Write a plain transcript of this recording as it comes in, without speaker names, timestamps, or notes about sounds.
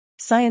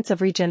Science of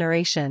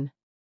Regeneration.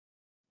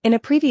 In a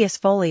previous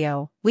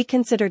folio, we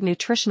considered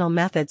nutritional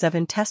methods of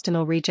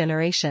intestinal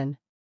regeneration.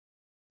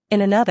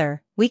 In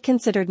another, we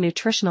considered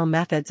nutritional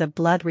methods of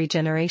blood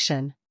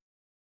regeneration.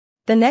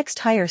 The next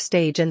higher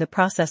stage in the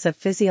process of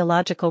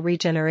physiological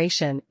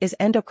regeneration is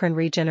endocrine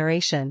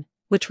regeneration,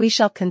 which we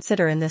shall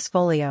consider in this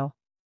folio.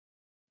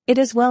 It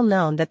is well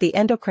known that the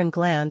endocrine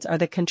glands are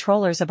the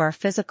controllers of our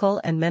physical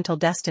and mental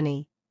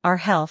destiny, our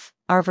health,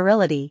 our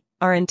virility,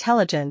 our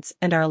intelligence,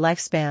 and our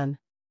lifespan.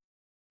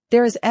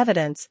 There is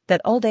evidence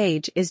that old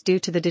age is due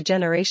to the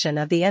degeneration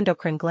of the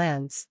endocrine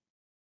glands.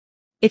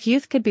 If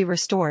youth could be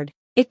restored,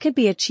 it could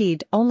be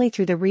achieved only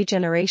through the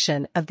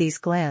regeneration of these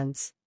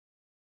glands.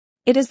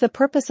 It is the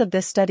purpose of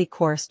this study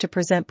course to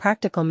present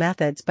practical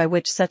methods by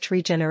which such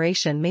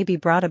regeneration may be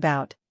brought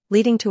about,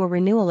 leading to a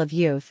renewal of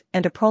youth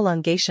and a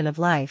prolongation of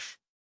life.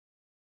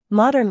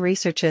 Modern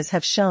researches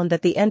have shown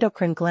that the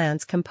endocrine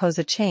glands compose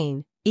a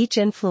chain, each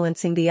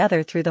influencing the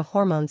other through the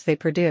hormones they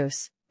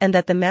produce, and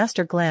that the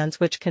master glands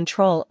which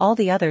control all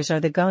the others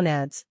are the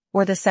gonads,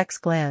 or the sex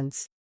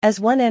glands. As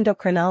one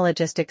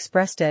endocrinologist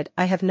expressed it,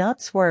 I have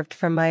not swerved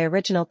from my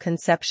original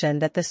conception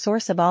that the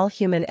source of all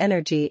human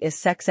energy is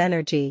sex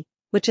energy,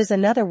 which is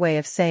another way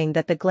of saying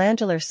that the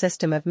glandular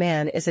system of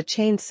man is a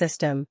chained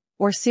system,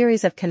 or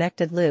series of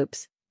connected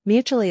loops,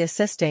 mutually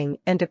assisting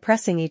and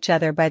depressing each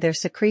other by their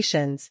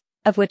secretions,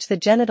 of which the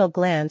genital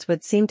glands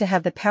would seem to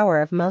have the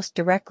power of most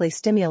directly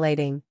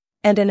stimulating,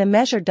 and in a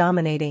measure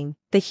dominating,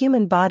 the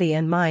human body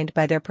and mind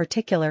by their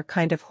particular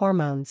kind of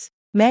hormones,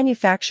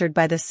 manufactured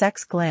by the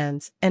sex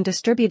glands and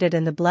distributed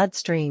in the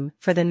bloodstream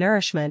for the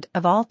nourishment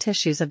of all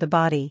tissues of the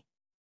body.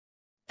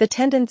 The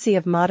tendency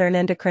of modern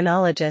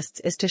endocrinologists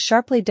is to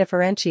sharply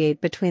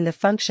differentiate between the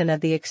function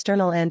of the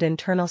external and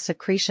internal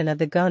secretion of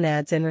the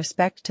gonads in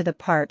respect to the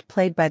part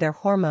played by their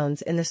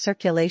hormones in the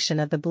circulation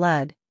of the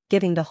blood,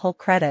 giving the whole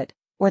credit,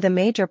 or the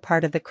major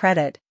part of the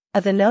credit,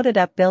 of the noted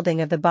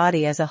upbuilding of the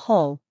body as a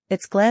whole,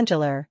 its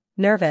glandular,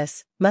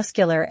 nervous,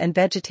 muscular and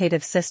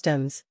vegetative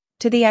systems,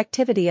 to the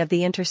activity of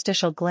the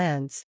interstitial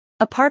glands,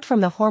 apart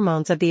from the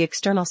hormones of the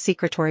external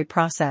secretory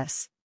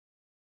process.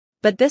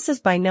 But this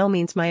is by no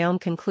means my own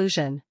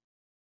conclusion.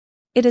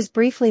 It is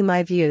briefly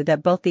my view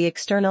that both the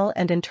external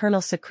and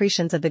internal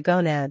secretions of the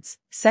gonads,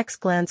 sex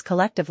glands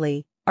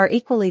collectively, are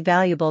equally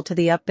valuable to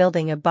the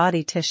upbuilding of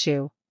body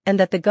tissue, and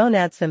that the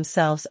gonads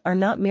themselves are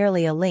not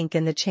merely a link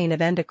in the chain of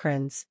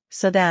endocrines,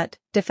 so that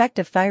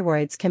defective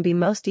thyroids can be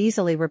most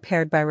easily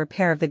repaired by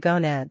repair of the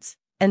gonads,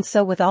 and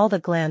so with all the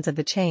glands of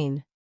the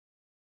chain.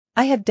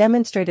 I have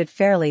demonstrated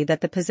fairly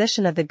that the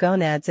position of the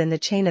gonads in the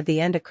chain of the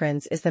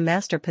endocrines is the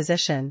master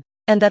position,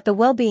 and that the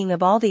well-being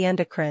of all the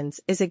endocrines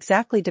is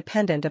exactly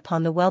dependent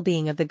upon the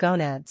well-being of the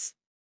gonads.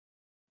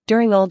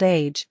 During old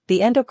age,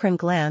 the endocrine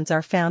glands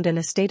are found in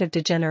a state of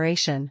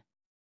degeneration.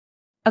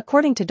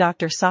 According to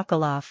Dr.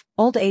 Sokoloff,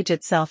 old age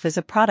itself is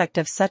a product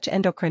of such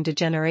endocrine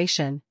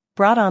degeneration,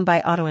 brought on by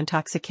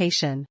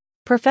autointoxication.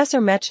 Professor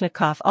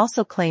Mechnikov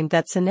also claimed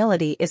that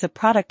senility is a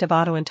product of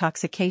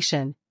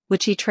autointoxication,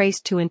 which he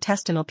traced to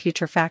intestinal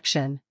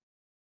putrefaction.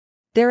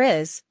 There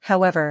is,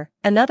 however,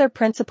 another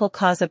principal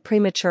cause of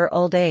premature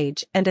old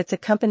age and its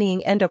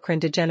accompanying endocrine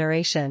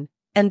degeneration,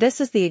 and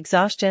this is the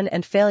exhaustion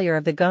and failure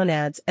of the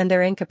gonads and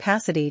their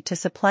incapacity to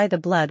supply the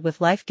blood with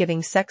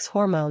life-giving sex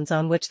hormones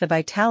on which the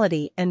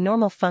vitality and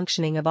normal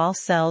functioning of all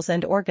cells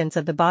and organs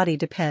of the body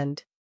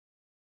depend.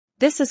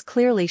 This is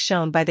clearly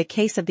shown by the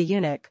case of the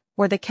eunuch,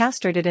 or the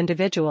castrated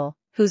individual,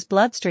 whose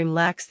bloodstream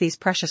lacks these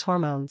precious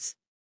hormones.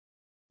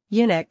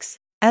 Eunuchs,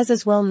 as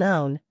is well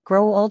known,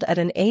 grow old at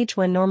an age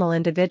when normal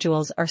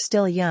individuals are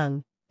still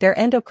young. Their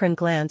endocrine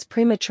glands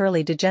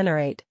prematurely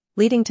degenerate,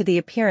 leading to the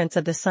appearance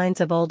of the signs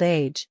of old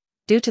age,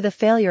 due to the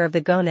failure of the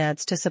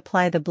gonads to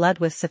supply the blood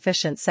with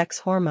sufficient sex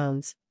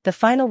hormones. The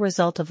final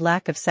result of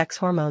lack of sex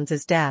hormones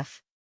is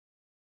death.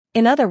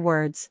 In other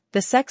words,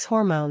 the sex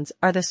hormones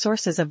are the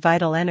sources of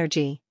vital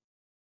energy.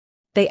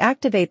 They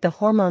activate the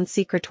hormone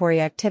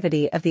secretory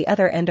activity of the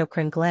other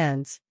endocrine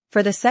glands,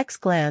 for the sex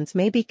glands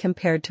may be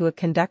compared to a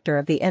conductor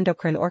of the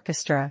endocrine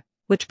orchestra,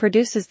 which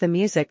produces the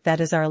music that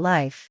is our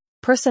life,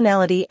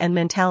 personality and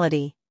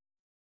mentality.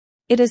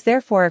 It is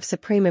therefore of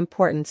supreme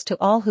importance to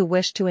all who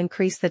wish to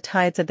increase the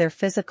tides of their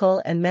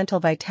physical and mental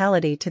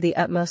vitality to the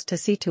utmost to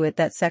see to it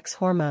that sex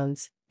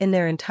hormones, in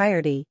their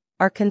entirety,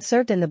 are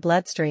conserved in the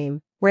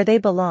bloodstream, where they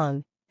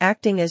belong,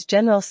 acting as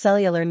general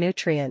cellular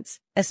nutrients,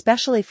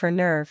 especially for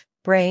nerve,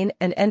 brain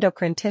and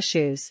endocrine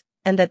tissues,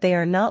 and that they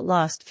are not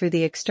lost through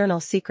the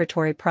external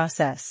secretory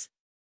process.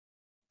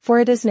 For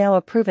it is now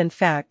a proven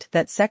fact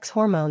that sex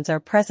hormones are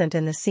present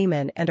in the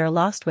semen and are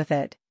lost with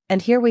it,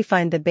 and here we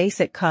find the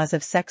basic cause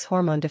of sex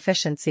hormone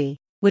deficiency,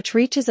 which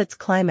reaches its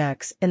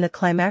climax in the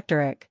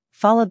climacteric,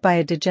 followed by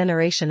a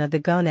degeneration of the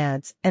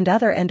gonads and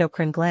other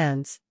endocrine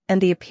glands, and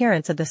the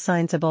appearance of the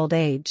signs of old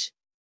age.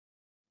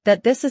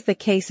 That this is the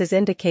case is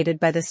indicated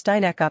by the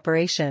Steinach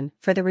operation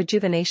for the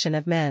rejuvenation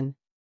of men.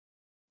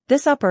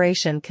 This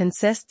operation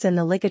consists in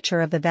the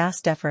ligature of the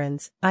vas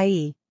deferens,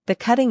 i.e., the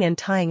cutting and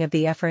tying of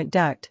the efferent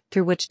duct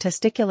through which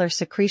testicular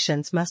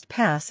secretions must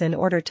pass in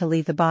order to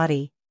leave the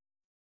body.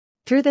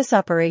 Through this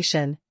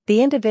operation,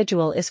 the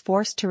individual is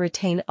forced to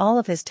retain all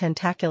of his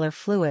tentacular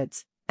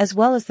fluids, as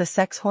well as the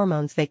sex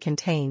hormones they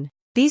contain.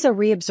 These are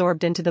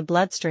reabsorbed into the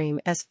bloodstream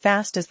as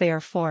fast as they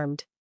are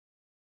formed.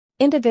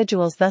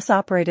 Individuals thus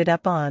operated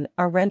upon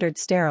are rendered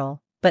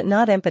sterile, but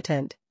not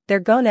impotent. Their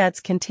gonads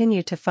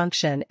continue to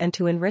function and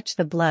to enrich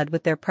the blood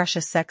with their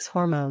precious sex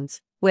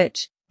hormones,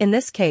 which, in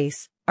this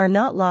case, are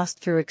not lost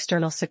through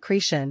external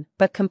secretion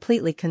but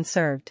completely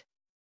conserved.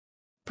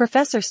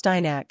 Professor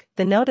Steinach,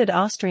 the noted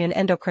Austrian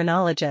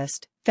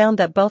endocrinologist, found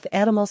that both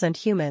animals and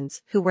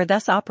humans who were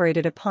thus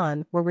operated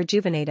upon were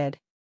rejuvenated.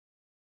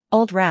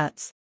 Old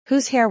rats,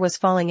 whose hair was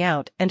falling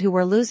out and who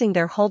were losing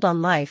their hold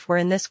on life, were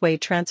in this way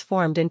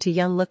transformed into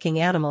young-looking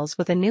animals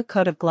with a new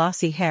coat of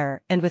glossy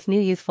hair and with new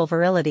youthful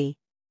virility.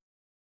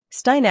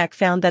 Steinach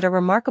found that a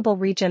remarkable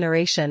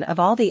regeneration of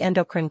all the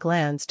endocrine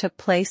glands took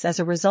place as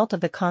a result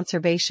of the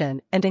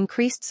conservation and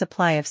increased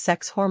supply of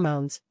sex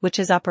hormones which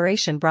his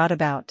operation brought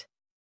about.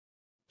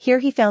 Here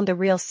he found the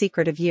real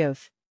secret of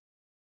youth.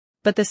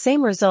 But the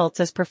same results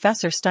as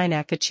Professor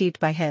Steinach achieved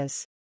by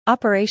his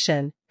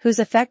operation, whose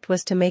effect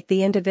was to make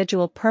the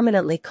individual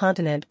permanently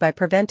continent by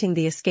preventing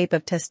the escape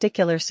of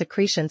testicular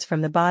secretions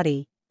from the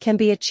body, can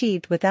be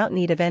achieved without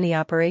need of any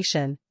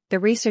operation. The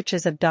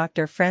researches of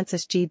Dr.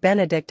 Francis G.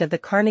 Benedict of the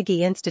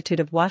Carnegie Institute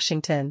of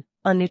Washington,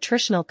 on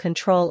nutritional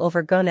control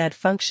over gonad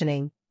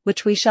functioning,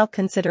 which we shall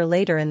consider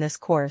later in this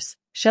course,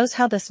 shows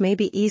how this may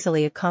be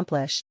easily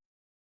accomplished.